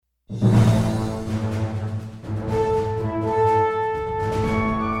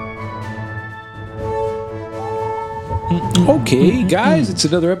Okay, guys, it's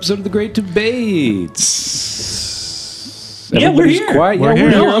another episode of The Great Debates. We're here. Quiet. We're Yeah, here.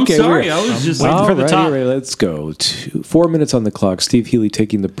 we're here. No, I'm Okay, sorry. I was just waiting for the top. All right, let's go. 4 minutes on the clock. Steve Healy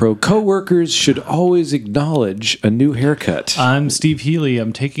taking the pro. Co-workers should always acknowledge a new haircut. I'm Steve Healy.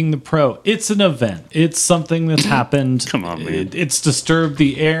 I'm taking the pro. It's an event. It's something that's happened. Come on, man. It's disturbed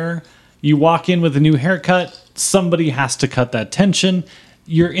the air. You walk in with a new haircut. Somebody has to cut that tension.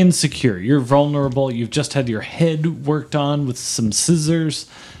 You're insecure. You're vulnerable. You've just had your head worked on with some scissors.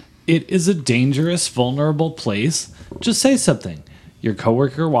 It is a dangerous, vulnerable place. Just say something. Your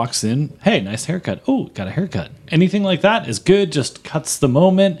coworker walks in. Hey, nice haircut. Oh, got a haircut. Anything like that is good. Just cuts the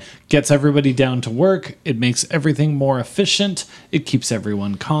moment, gets everybody down to work. It makes everything more efficient. It keeps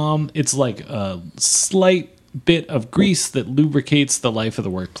everyone calm. It's like a slight bit of grease that lubricates the life of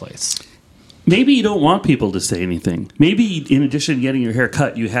the workplace. Maybe you don't want people to say anything. Maybe in addition to getting your hair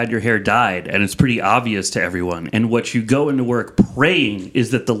cut, you had your hair dyed, and it's pretty obvious to everyone. And what you go into work praying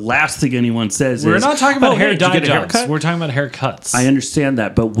is that the last thing anyone says We're is, not talking about hair dye did you get a jobs. haircut? We're talking about haircuts. I understand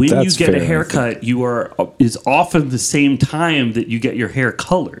that, but when That's you get fair, a haircut, is often the same time that you get your hair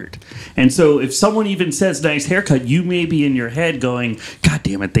colored. And so if someone even says nice haircut, you may be in your head going, God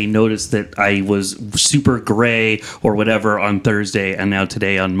damn it, they noticed that I was super gray or whatever on Thursday, and now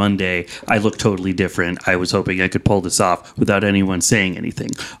today on Monday, I look totally different. I was hoping I could pull this off without anyone saying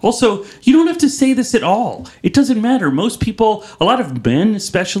anything. Also, you don't have to say this at all. It doesn't matter. Most people, a lot of men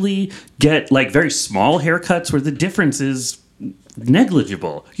especially, get like very small haircuts where the difference is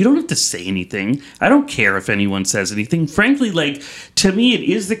negligible. You don't have to say anything. I don't care if anyone says anything. Frankly, like, to me, it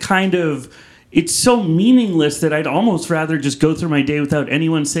is the kind of... It's so meaningless that I'd almost rather just go through my day without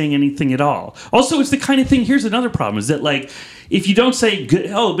anyone saying anything at all. Also, it's the kind of thing, here's another problem, is that, like, if you don't say,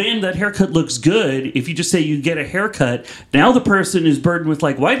 oh, man, that haircut looks good, if you just say you get a haircut, now the person is burdened with,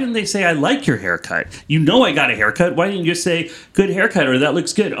 like, why didn't they say I like your haircut? You know I got a haircut. Why didn't you just say, good haircut, or that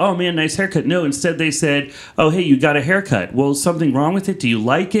looks good? Oh, man, nice haircut. No, instead they said, oh, hey, you got a haircut. Well, is something wrong with it? Do you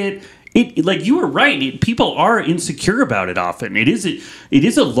like it? Like you were right. People are insecure about it often. It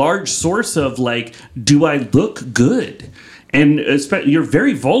is a large source of like, do I look good? And you're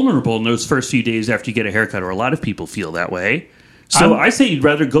very vulnerable in those first few days after you get a haircut, or a lot of people feel that way. So I say you'd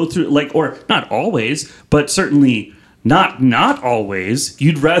rather go through or not always, but certainly not always.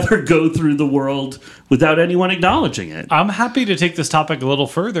 You'd rather go through the world without anyone acknowledging it. I'm happy to take this topic a little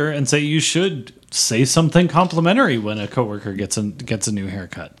further and say you should say something complimentary when a coworker gets a new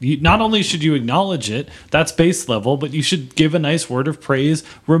haircut. Not only should you acknowledge it, that's base level, but you should give a nice word of praise,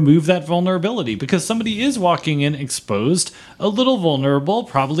 remove that vulnerability, because somebody is walking in exposed, a little vulnerable,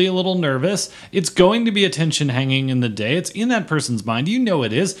 probably a little nervous. It's going to be a tension hanging in the day. It's in that person's mind. You know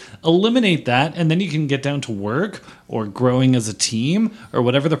it is. Eliminate that, and then you can get down to work or growing as a team or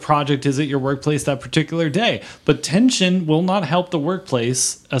whatever the project is at your workplace that particular day. But tension will not help the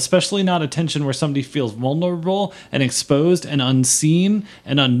workplace, especially not a tension where somebody feels vulnerable and exposed and unseen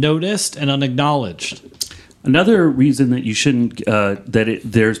and unnoticed and unacknowledged. Another reason that you shouldn't,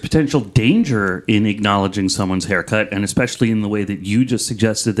 there's potential danger in acknowledging someone's haircut, and especially in the way that you just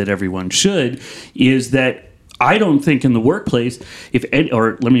suggested that everyone should, is that I don't think in the workplace, let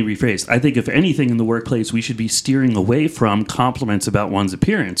me rephrase, I think if anything in the workplace, we should be steering away from compliments about one's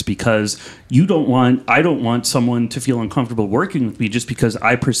appearance, because I don't want someone to feel uncomfortable working with me just because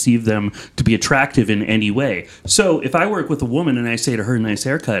I perceive them to be attractive in any way. So if I work with a woman and I say to her, nice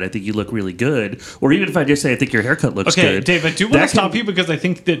haircut, I think you look really good, or even if I just say, I think your haircut looks good. Okay, Dave, I do want to stop you because I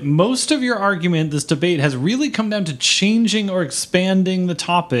think that most of your argument, this debate, has really come down to changing or expanding the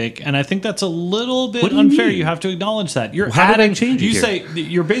topic, and I think that's a little bit unfair. You have to acknowledge that. You're How adding. did I change it You here? say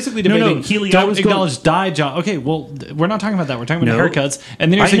you're basically debating. Healy, don't acknowledge dye job. Okay, well, we're not talking about that. We're talking about haircuts. And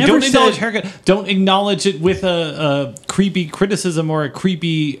then you're saying don't acknowledge haircut. Don't acknowledge it with a creepy criticism or a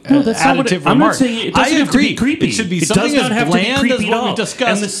creepy additive remark. I'm not saying it doesn't have to be creepy. It should be It something does as not have to be bland creepy as at what all. we discussed.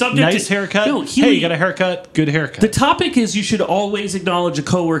 And the subject nice is- haircut. No, Hey, you got a haircut. Good haircut. The topic is you should always acknowledge a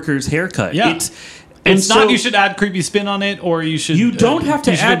coworker's haircut. Yeah. It's not you should add creepy spin on it, or you should. You don't have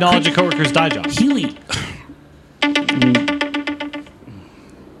to you should add acknowledge a coworker's dye job. Healy.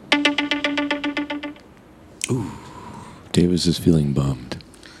 Davis is feeling bummed.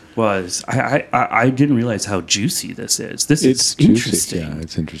 I didn't realize how juicy this is. This It's is interesting. Juicy. Yeah,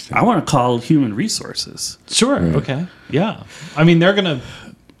 it's interesting. I want to call human resources. Sure. Right. Okay. Yeah. I mean, they're gonna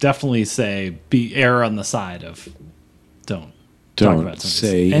definitely say err on the side of don't talk Don't about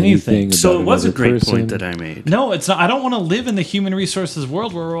say anything. anything So about it was a another great person. point that I made. No, it's not. I don't want to live in the human resources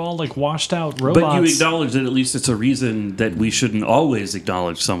world where we're all like washed out robots. But you acknowledge that at least it's a reason that we shouldn't always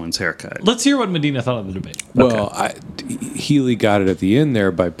acknowledge someone's haircut. Let's hear what Medina thought of the debate. Well, Healy got it at the end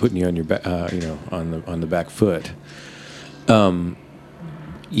there by putting you on your on the back foot.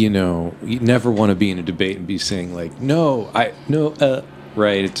 you know, you never want to be in a debate and be saying like,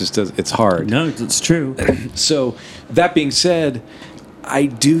 right? It just does. It's hard. No, it's true. So that being said, I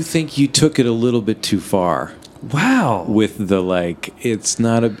do think you took it a little bit too far. Wow. With the like, it's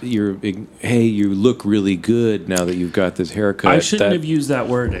not hey, you look really good now that you've got this haircut. I shouldn't have used that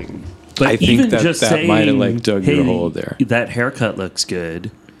wording. But I think even that just that saying, might have like dug hey, your hole there. That haircut looks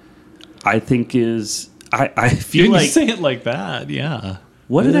good. I think I feel You like say it like that, yeah.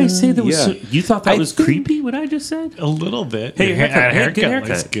 what did I say that was yeah. you thought that I was think- creepy? What I just said? A little bit. Hey, Your haircut, hey, good looks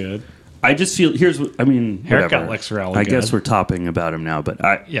haircut. good. I just feel here's what I mean. Haircut whatever. looks real I good. guess we're topping about him now, but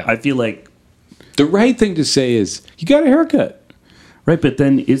I feel like The right thing to say is, you got a haircut. right, but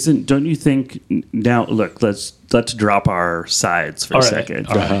then don't you think now? Look, let's drop our sides for All a right, second.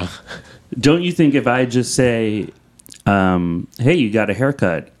 all right. Don't you think if I just say, "Hey, you got a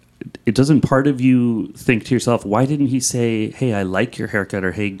haircut," it doesn't part of you think to yourself, "Why didn't he say, hey, I like your haircut,"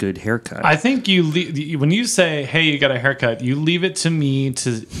 or "Hey, good haircut"? I think when you say, "Hey, you got a haircut," you leave it to me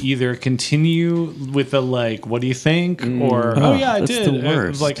to either continue with the like, "What do you think?" or "Oh yeah, I that's did." the worst. It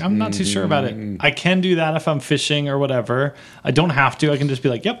was like, I'm not too sure about it. I can do that if I'm fishing or whatever. I don't have to. I can just be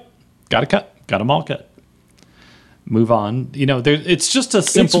like, "Yep, got a cut, got them all cut." Move on. You know, it's just a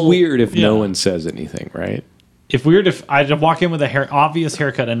simple. It's weird if yeah. no one says anything, right? If I walk in with a obvious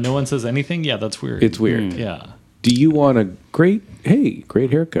haircut and no one says anything, yeah, that's weird. It's weird. Yeah. Do you want a great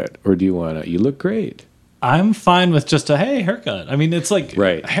haircut, or do you want you look great? I'm fine with just a hey haircut. I mean, it's like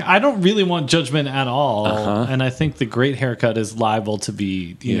Right. I don't really want judgment at all, and I think the great haircut is liable to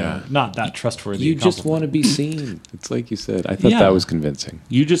be, you know, not that trustworthy. You just compliment. want to be seen. It's like you said. I thought Yeah. that was convincing.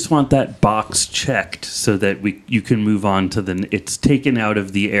 You just want that box checked so that you can move on to it's taken out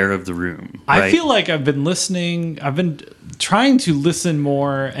of the air of the room. I right? feel like I've been listening. I've been trying to listen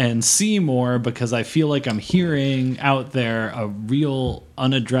more and see more because I feel like I'm hearing out there a real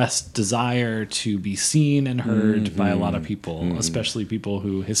unaddressed desire to be seen and heard by a lot of people, especially people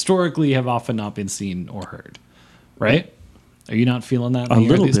who historically have often not been seen or heard. Right? Are you not feeling that a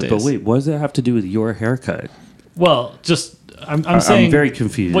little these bit, days? but wait, what does that have to do with your haircut? Well, just I'm saying I'm very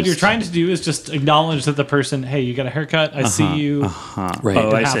confused. What you're trying to do is just acknowledge that the person, hey, you got a haircut. I see you. Right. Oh,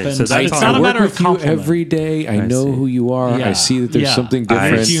 It I see. happens. So It's that's not a all. matter of with you compliment. every day. I know see. who you are. Yeah. I see that there's Yeah. something You're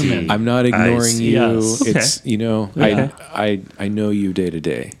different. human. I'm not ignoring see. you. Yes. Okay. It's Okay. I know you day to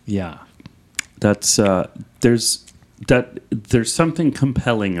day. Yeah. That's there's something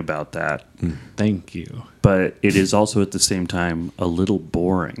compelling about that, Thank you. but it is also at the same time a little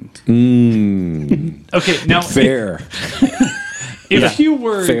boring. Okay, now Fair. if you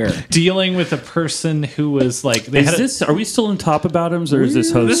were Fair. dealing with a person who was like, Are we still in top about him, or is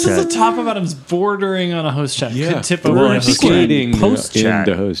this host this chat? is a top about him's bordering on a host chat. Could tip We're over I a think host we're chat. in post-chat.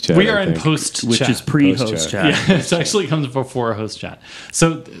 into host chat. We are I in think. post which chat. is pre-host Post chat. Yeah, it actually comes before a host chat.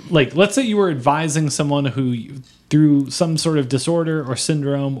 So, like, let's say you were advising someone who, through some sort of disorder or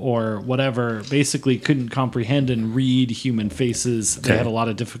syndrome or whatever, basically couldn't comprehend and read human faces. They Okay. had a lot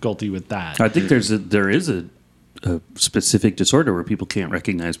of difficulty with that. I think there is a specific disorder where people can't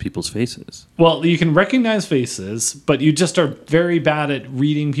recognize people's faces. Well, you can recognize faces, but you just are very bad at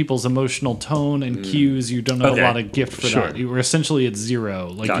reading people's emotional tone and cues. You don't have Okay. a lot of gift for Sure. that. You were essentially at zero,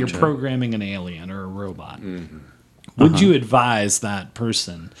 like you're Gotcha. programming an alien or a robot. Would you advise that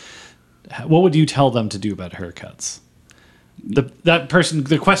person? What would you tell them to do about haircuts? That person,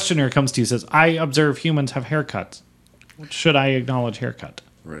 the questioner comes to you and says, "I observe humans have haircuts. Should I acknowledge haircut?"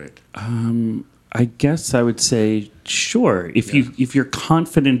 Right. I guess I would say sure. If you're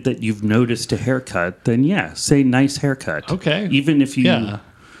confident that you've noticed a haircut, then yeah, say nice haircut. Okay. Even if you Yeah,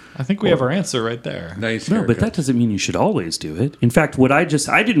 I think we have our answer right there. Nice. No, but that doesn't mean you should always do it. In fact, I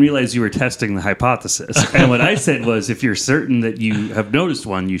didn't realize you were testing the hypothesis. And what I said was if you're certain that you have noticed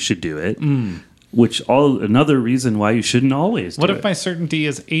one, you should do it. Another reason why you shouldn't always do What it. if my certainty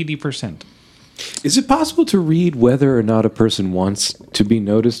is 80%? Is it possible to read whether or not a person wants to be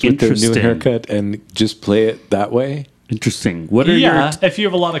noticed with their new Interesting. haircut and just play it that way? Interesting. What are Yeah, your if you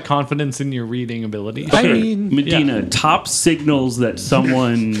have a lot of confidence in your reading ability. I mean, Medina, top signals that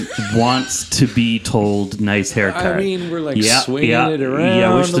someone wants to be told nice haircut. I mean, we're like swinging it around.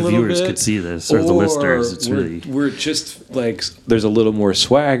 Yeah, I wish a the little viewers bit. could see this, or the listeners. It's really we're just like there's a little more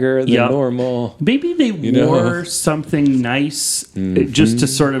swagger than Yep. normal. maybe they know? wore something nice just to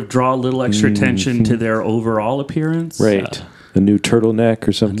sort of draw a little extra attention to their overall appearance. Right. A new turtleneck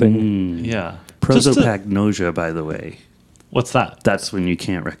or something. Yeah. Just to- Prosopagnosia, by the way. What's that? That's when you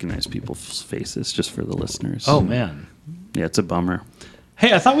can't recognize people's faces, just for the listeners. Oh, man. Yeah, it's a bummer.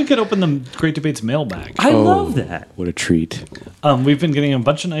 Hey, I thought we could open the Great Debates mailbag. I love that. What a treat. We've been getting a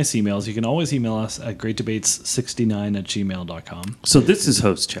bunch of nice emails. You can always email us at greatdebates69@gmail.com. So this is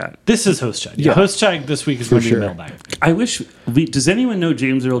host chat. This is host chat. Yeah. Host chat this week is going to be sure. mailbag. I wish. Does anyone know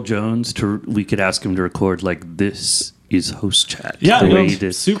James Earl Jones? We could ask him to record like this is host chat. Yeah, The it way goes he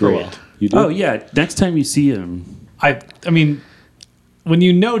did- super Great. well. You do? Oh yeah. Next time you see him, I mean, when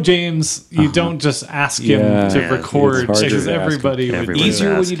you know James, you don't just ask him Yeah. to Yeah, record it's harder because to ask everybody him. would. Everybody Easier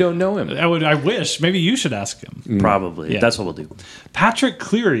when ask. you don't know him. I wish. Maybe you should ask him. probably. Yeah. That's what we'll do. Patrick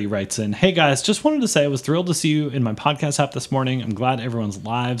Cleary writes in, "Hey guys, just wanted to say I was thrilled to see you in my podcast app this morning. I'm glad everyone's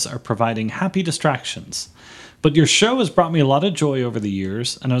lives are providing happy distractions. But your show has brought me a lot of joy over the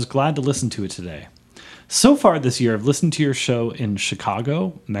years, and I was glad to listen to it today. So far this year, I've listened to your show in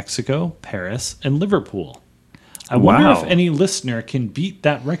Chicago, Mexico, Paris, and Liverpool. I wonder Wow. if any listener can beat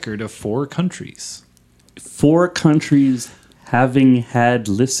that record of 4 countries. 4 countries having had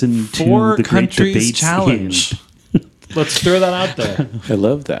listened to 4 the Great countries Debates challenge. Let's throw that out there. I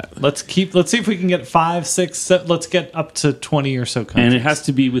love that. Let's see if we can get 5, 6, 7, let's get up to 20 or so countries. And it has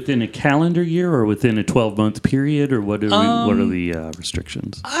to be within a calendar year or within a 12-month period, or what are the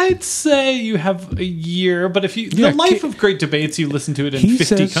restrictions? I'd say you have a year, but if you Yeah, the life of Great Debates, you listen to it in He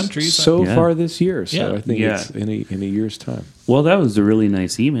 50 says countries. so Yeah. far this year, so Yeah. I think Yeah. it's in a year's time. Well, that was a really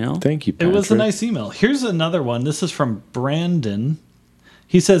nice email. Thank you, It Patrick. was a nice email. Here's another one. This is from Brandon.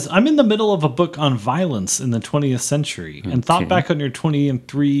 He says, I'm in the middle of a book on violence in the 20th century and thought back on your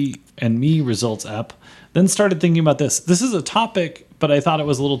 23andMe results app, then started thinking about this. This is a topic, but I thought it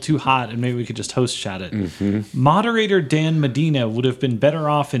was a little too hot and maybe we could just host chat it. Moderator Dan Medina would have been better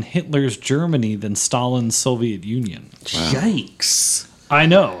off in Hitler's Germany than Stalin's Soviet Union. Yikes. I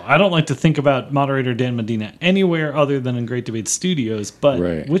know. I don't like to think about moderator Dan Medina anywhere other than in Great Debate Studios, but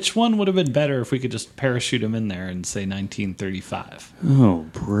Right. which one would have been better if we could just parachute him in there and say 1935? Oh,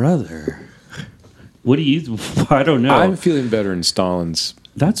 brother. What do you... I don't know. I'm feeling better in Stalin's.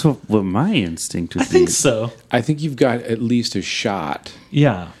 That's what my instinct would I be. think so. I think you've got at least a shot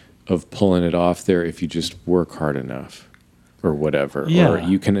Yeah. of pulling it off there if you just work hard enough or whatever. Yeah. Or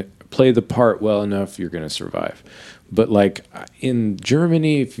you can play the part well enough, you're going to survive. But like in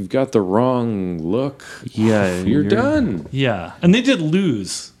Germany, if you've got the wrong look, Yeah, you're you're- done. Yeah. And they did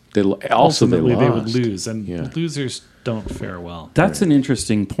lose. Ultimately, They would lose, and Yeah. losers don't fare well. That's an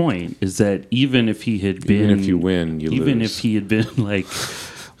interesting point, is that even if he had been... Even if you win, you Even lose. if he had been, like,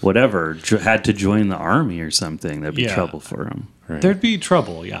 whatever, had to join the army or something, that'd be Yeah. trouble for him. Right. There'd be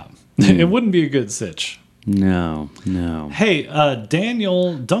trouble, yeah. It wouldn't be a good sitch. No. Hey,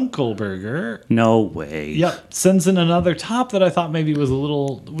 Daniel Dunkelberger. No way. Yep, sends in another top that I thought maybe was a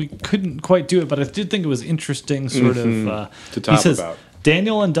little. We couldn't quite do it, but I did think it was interesting. Sort of To talk he says, about.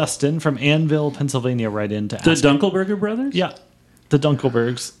 Daniel and Dustin from Annville, Pennsylvania, write in to The ask. Dunkelberger brothers? Yeah, the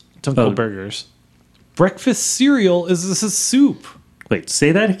Dunkelbergers. Breakfast cereal is this a soup? Wait,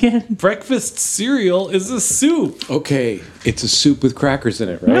 say that again? Breakfast cereal is a soup. Okay, it's a soup with crackers in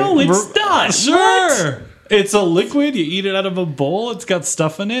it, right? No, it's not. Sure. It's a liquid. You eat it out of a bowl. It's got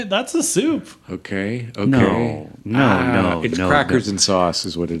stuff in it. That's a soup. Okay. No. It's no, crackers no. and sauce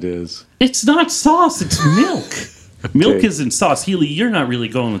is what it is. It's not sauce, it's milk. Milk isn't sauce. Healy, you're not really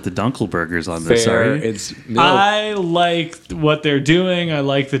going with the Dunkelbergers on this, are Fair. you? It's milk. I like what they're doing. I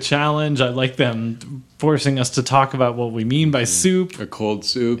like the challenge. I like them forcing us to talk about what we mean by soup. A cold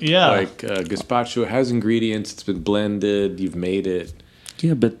soup. Yeah. Like gazpacho has ingredients. It's been blended. You've made it.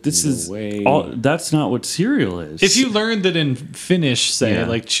 Yeah, but this In a is way. that's not what cereal is. If you learned that in Finnish, say, Yeah.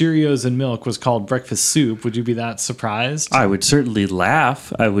 like Cheerios and milk was called breakfast soup, would you be that surprised? I would certainly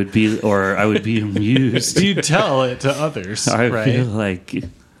laugh. I would be amused. You'd tell it to others, I right? feel like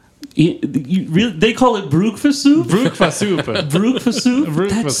they call it breakfast soup. Breakfast soup. Breakfast soup.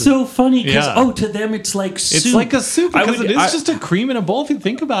 Breakfast That's soup. so funny because Yeah. to them it's like soup. It's like a soup I because would- it is just a cream in a bowl if you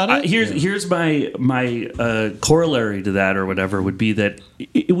think about it. Here's my corollary to that or whatever would be that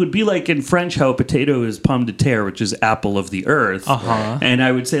it would be like in French how a potato is pomme de terre, which is apple of the earth. Uh-huh. And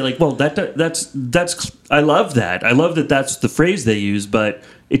I would say like, well, that's I love that. I love that that's the phrase they use, but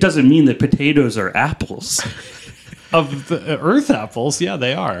it doesn't mean that potatoes are apples. Of the earth apples, yeah,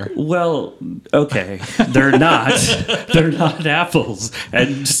 they are. Well, okay, they're not. They're not apples,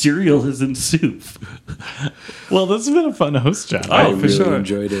 and cereal isn't soup. Well, this has been a fun host chat. I for really sure.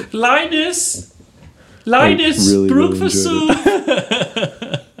 enjoyed it. Linus, really breakfast enjoyed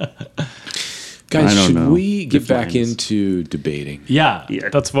soup. Guys, I don't should know. we get Good back lines. into debating Yeah, Yeah.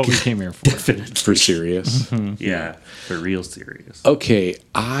 that's what we came here for. for serious? Yeah, for real serious. Okay,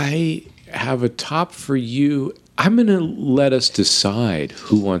 I have a top for you. I'm going to let us decide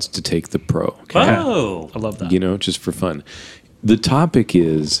who wants to take the pro. Okay? Oh, I love that. You know, just for fun. The topic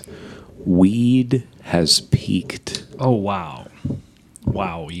is weed has peaked. Oh, wow.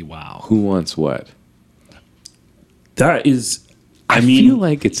 Wowie, wow. Who wants what? That is, I feel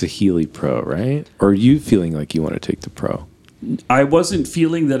like it's a Healy Pro, right? Or are you feeling like you want to take the Pro? I wasn't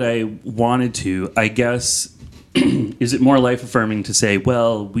feeling that I wanted to. I guess, is it more life affirming to say,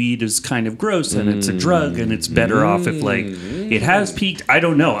 well, weed is kind of gross and it's a drug and it's better off if like it has peaked? I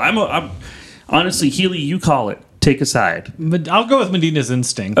don't know. I'm honestly, Healy, you call it. Take a side. I'll go with Medina's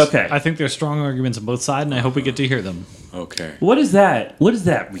instinct. Okay. I think there's strong arguments on both sides, and I hope we get to hear them. Okay. What is that? What does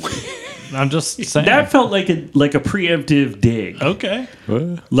that mean? I'm just saying. That felt like a preemptive dig. Okay.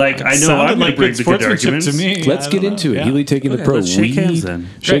 Like, I know Sounded I'm going like to bring good the good sportsmanship arguments. to me. Let's I get don't into know. it. Yeah. Healy taking the Okay, Pro. let's shake hands then.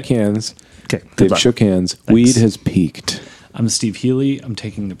 Shake hands. Okay. They've shook hands. Weed has peaked. I'm Steve Healy. I'm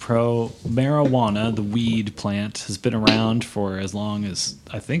taking the Pro. Marijuana, the weed plant, has been around for as long as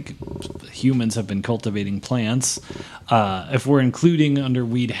I think humans have been cultivating plants. If we're including under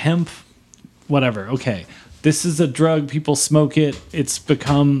weed hemp, whatever. Okay. This is a drug. People smoke it. It's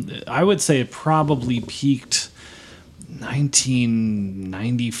become, I would say it probably peaked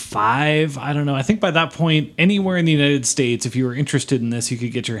 1995. I don't know. I think by that point, anywhere in the United States, if you were interested in this, you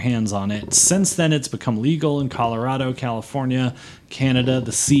could get your hands on it. Since then, it's become legal in Colorado, California, Canada,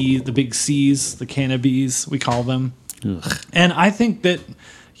 the big C's, the cannabis, we call them. Ugh. And I think that,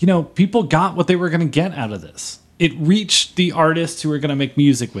 people got what they were going to get out of this. It reached the artists who are going to make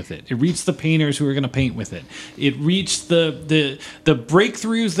music with it. It reached the painters who are going to paint with it. It reached the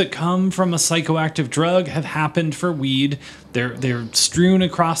breakthroughs that come from a psychoactive drug have happened for weed. They're strewn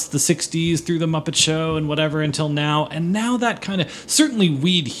across the 60s through the Muppet Show and whatever until now. And now that kind of, certainly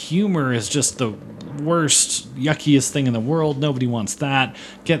weed humor is just the worst, yuckiest thing in the world. Nobody wants that.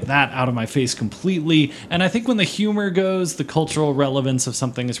 Get that out of my face completely. And I think when the humor goes, the cultural relevance of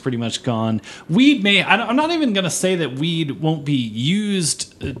something is pretty much gone. Weed I'm not even going to say that weed won't be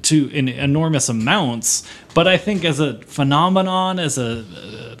used in enormous amounts, but I think as a phenomenon, as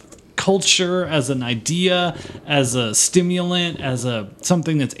a culture, as an idea, as a stimulant, as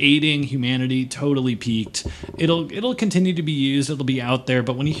something that's aiding humanity, totally peaked. It'll continue to be used. It'll be out there.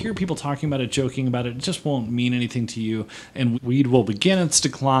 But when you hear people talking about it, joking about it, it just won't mean anything to you. And weed will begin its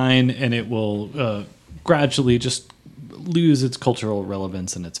decline, and it will gradually just lose its cultural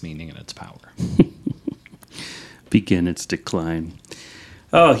relevance and its meaning and its power. Begin its decline.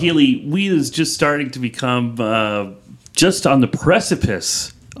 Oh, Healy, weed is just starting to become just on the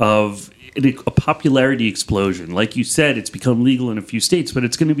precipice of a popularity explosion. Like you said, it's become legal in a few states, but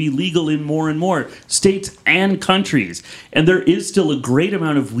it's going to be legal in more and more states and countries. And there is still a great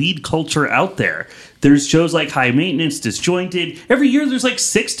amount of weed culture out there. There's shows like High Maintenance, Disjointed. Every year there's like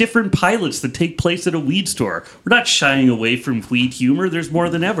 6 different pilots that take place at a weed store. We're not shying away from weed humor. There's more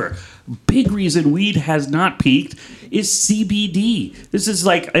than ever. Big reason weed has not peaked is CBD. This is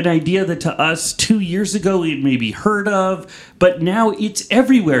like an idea that to us 2 years ago we had maybe heard of, but now it's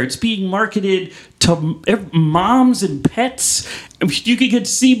everywhere. It's being marketed to moms and pets. You could get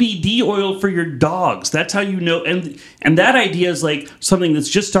CBD oil for your dogs. That's how you know. And that idea is like something that's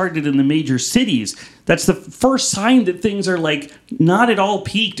just started in the major cities. That's the first sign that things are like not at all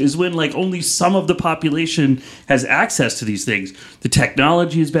peaked, is when like only some of the population has access to these things. The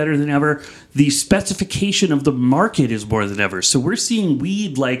technology is better than ever. The specification of the market is more than ever. So we're seeing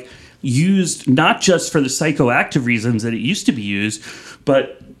weed like used not just for the psychoactive reasons that it used to be used,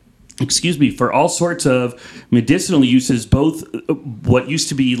 but for all sorts of medicinal uses, both what used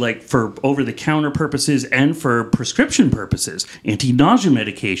to be like for over-the-counter purposes and for prescription purposes, anti-nausea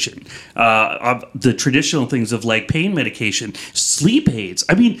medication, the traditional things of like pain medication, sleep aids.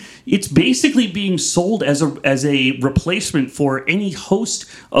 I mean, it's basically being sold as a replacement for any host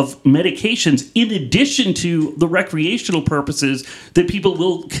of medications in addition to the recreational purposes that people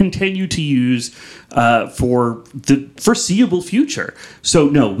will continue to use for the foreseeable future. So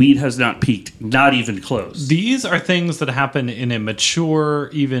no, weed has not peaked, not even close. These are things that happen in a mature,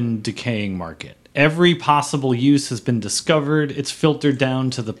 even decaying market. Every possible use has been discovered. It's filtered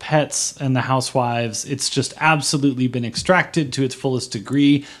down to the pets and the housewives. It's just absolutely been extracted to its fullest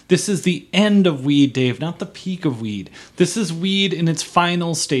degree. This is the end of weed, Dave, not the peak of weed. This is weed in its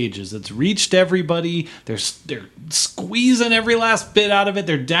final stages. It's reached everybody. They're squeezing every last bit out of it.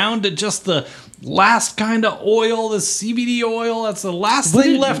 They're down to just the last kind of oil, the CBD oil. That's the last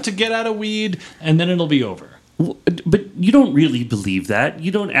thing left to get out of weed, and then it'll be over. But you don't really believe that.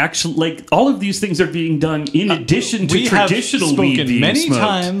 You don't actually, like, all of these things are being done in addition to traditional weed being smoked. We have spoken many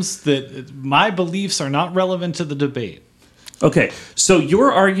times that my beliefs are not relevant to the debate. Okay, so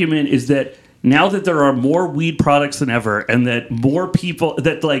your argument is that now that there are more weed products than ever, and that more people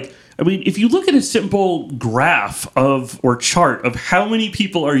that like, I mean, if you look at a simple graph or chart of how many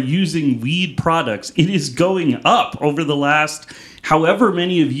people are using weed products, it is going up over the last however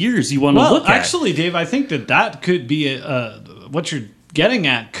many of years you want to look at. Actually, Dave, I think that could be what you're getting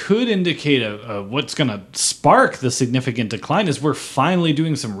at could indicate what's going to spark the significant decline is we're finally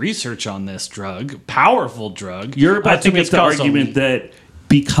doing some research on this drug, powerful drug. You're about to make the argument that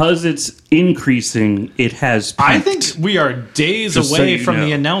because it's increasing, it has peaked. I think we are days away from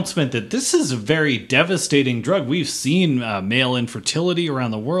the announcement that this is a very devastating drug. We've seen male infertility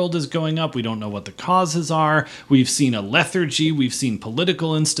around the world is going up. We don't know what the causes are. We've seen a lethargy. We've seen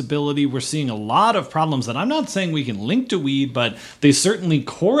political instability. We're seeing a lot of problems that I'm not saying we can link to weed, but they certainly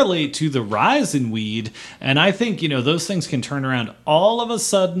correlate to the rise in weed. And I think, those things can turn around all of a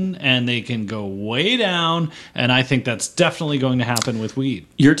sudden and they can go way down. And I think that's definitely going to happen with weed.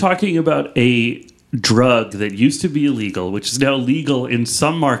 You're talking about a drug that used to be illegal, which is now legal in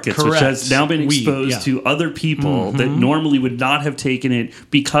some markets, Correct. which has now been exposed to other people that normally would not have taken it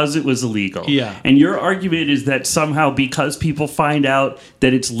because it was illegal. Yeah. And your argument is that somehow because people find out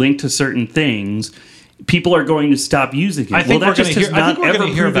that it's linked to certain things, people are going to stop using it. I think that just has not ever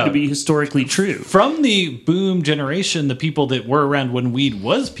hear proven to be historically true. From the boom generation, the people that were around when weed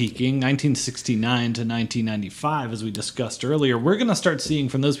was peaking, 1969 to 1995, as we discussed earlier, we're going to start seeing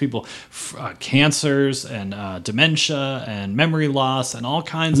from those people cancers and dementia and memory loss and all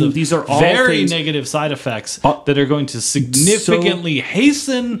kinds of these are all very negative side effects that are going to significantly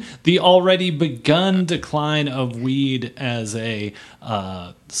hasten the already begun decline of weed as a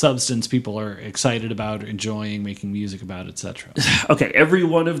substance people are excited about, enjoying, making music about, etc. Okay, every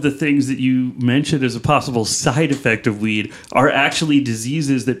one of the things that you mentioned as a possible side effect of weed are actually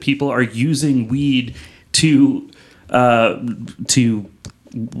diseases that people are using weed to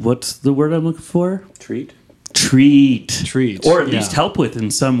what's the word I'm looking for? Treat, or at least help with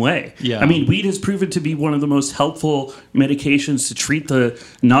in some way. Yeah. I mean, weed has proven to be one of the most helpful medications to treat the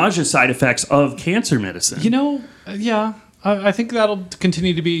nausea side effects of cancer medicine. I think that'll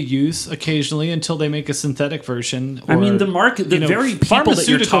continue to be used occasionally until they make a synthetic version. I mean, the market, the very people that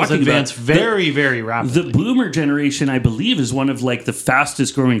you're talking advance about, very rapidly. The boomer generation, I believe, is one of like the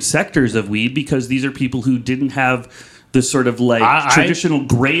fastest growing sectors of weed because these are people who didn't have the sort of like traditional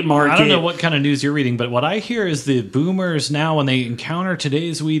gray market. I don't know what kind of news you're reading, but what I hear is the boomers now, when they encounter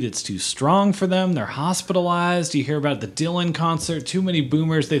today's weed, it's too strong for them. They're hospitalized. You hear about the Dylan concert. Too many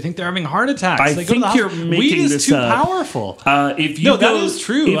boomers. They think they're having heart attacks. They think you're making weed is this too up. powerful. That is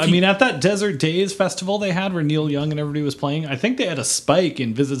true. I mean, at that Desert Days festival they had where Neil Young and everybody was playing, I think they had a spike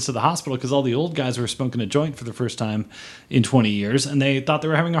in visits to the hospital because all the old guys were smoking a joint for the first time in 20 years, and they thought they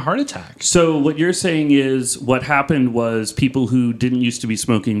were having a heart attack. So what you're saying is what happened was people who didn't used to be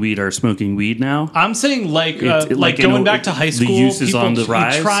smoking weed are smoking weed now? I'm saying like going back to high school, the use is on the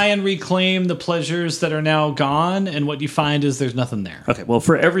rise? You try and reclaim the pleasures that are now gone, and what you find is there's nothing there. Okay, well,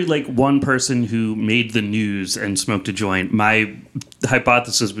 for every like one person who made the news and smoked a joint, my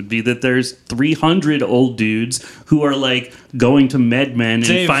hypothesis would be that there's 300 old dudes who are like going to MedMen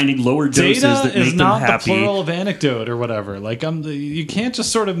and finding lower doses that make them happy. Data is not the plural of anecdote or whatever. Like you can't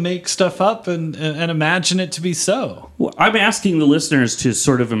just sort of make stuff up and imagine it to be so. Well, I'm asking the listeners to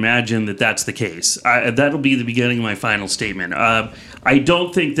sort of imagine that that's the case. That'll be the beginning of my final statement. I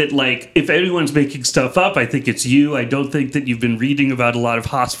don't think that, like, if anyone's making stuff up, I think it's you. I don't think that you've been reading about a lot of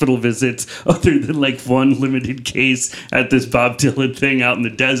hospital visits other than, like, one limited case at this Bob Dylan thing out in the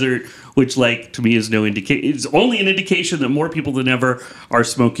desert, which, like, to me is no indication. It's only an indication that more people than ever are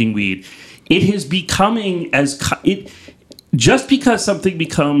smoking weed. It is becoming just because something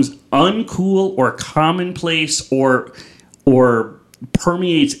becomes uncool or commonplace or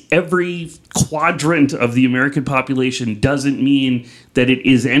permeates every quadrant of the American population doesn't mean that it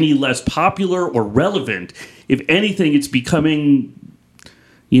is any less popular or relevant. If anything, it's becoming,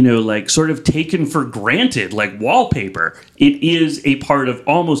 like sort of taken for granted, like wallpaper. It is a part of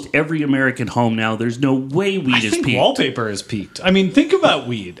almost every American home now. There's no way weed is peaked. Wallpaper is peaked. I mean, think about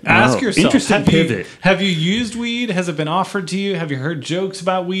weed. Ask yourself. Interesting pivot. Have you used weed? Has it been offered to you? Have you heard jokes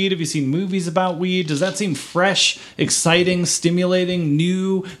about weed? Have you seen movies about weed? Does that seem fresh, exciting, stimulating,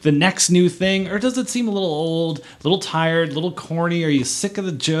 new, the next new thing? Or does it seem a little old, a little tired, a little corny? Are you sick of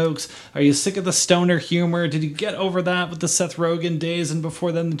the jokes? Are you sick of the stoner humor? Did you get over that with the Seth Rogen days and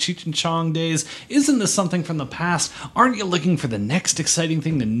before that? in the Cheech and Chong days? Isn't this something from the past? Aren't you looking for the next exciting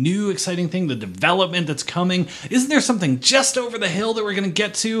thing, the new exciting thing, the development that's coming? Isn't there something just over the hill that we're going to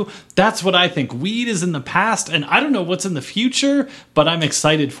get to? That's what I think. Weed is in the past, and I don't know what's in the future, but I'm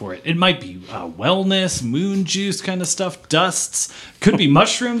excited for it. It might be wellness, moon juice kind of stuff, dusts. Could be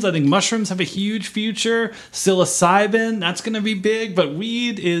mushrooms. I think mushrooms have a huge future. Psilocybin, that's going to be big, but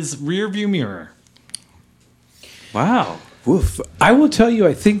weed is rear view mirror. Wow. Woof. I will tell you,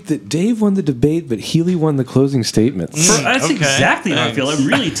 I think that Dave won the debate, but Healy won the closing statements. That's Okay, exactly how I feel. I'm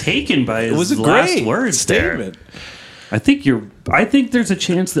really taken by his It was a last great words statement. there. I think there's a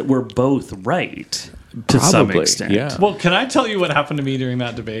chance that we're both right to some Probably, extent. yeah. Well, can I tell you what happened to me during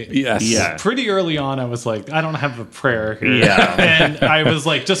that debate? Yes. Yeah. Pretty early on, I was like, I don't have a prayer here. Yeah. And I was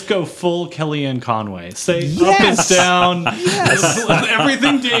like, just go full Kellyanne Conway. Say up is down.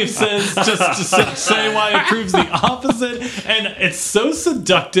 Everything Dave says, just say why it proves the opposite. And it's so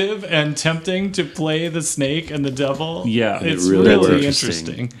seductive and tempting to play the snake and the devil. Yeah. It's really really works.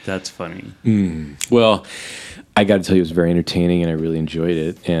 interesting. That's funny. Well, I got to tell you, it was very entertaining, and I really enjoyed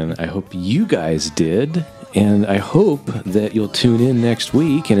it. And I hope you guys did. And I hope that you'll tune in next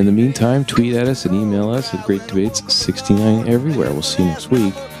week. And in the meantime, tweet at us and email us at GreatDebates69 everywhere. We'll see you next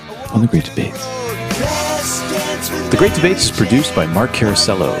week on The Great Debates. The Great Debates is produced by Mark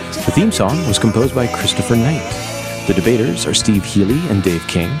Caracello. The theme song was composed by Christopher Knight. The debaters are Steve Healy and Dave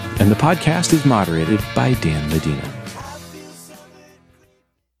King. And the podcast is moderated by Dan Medina.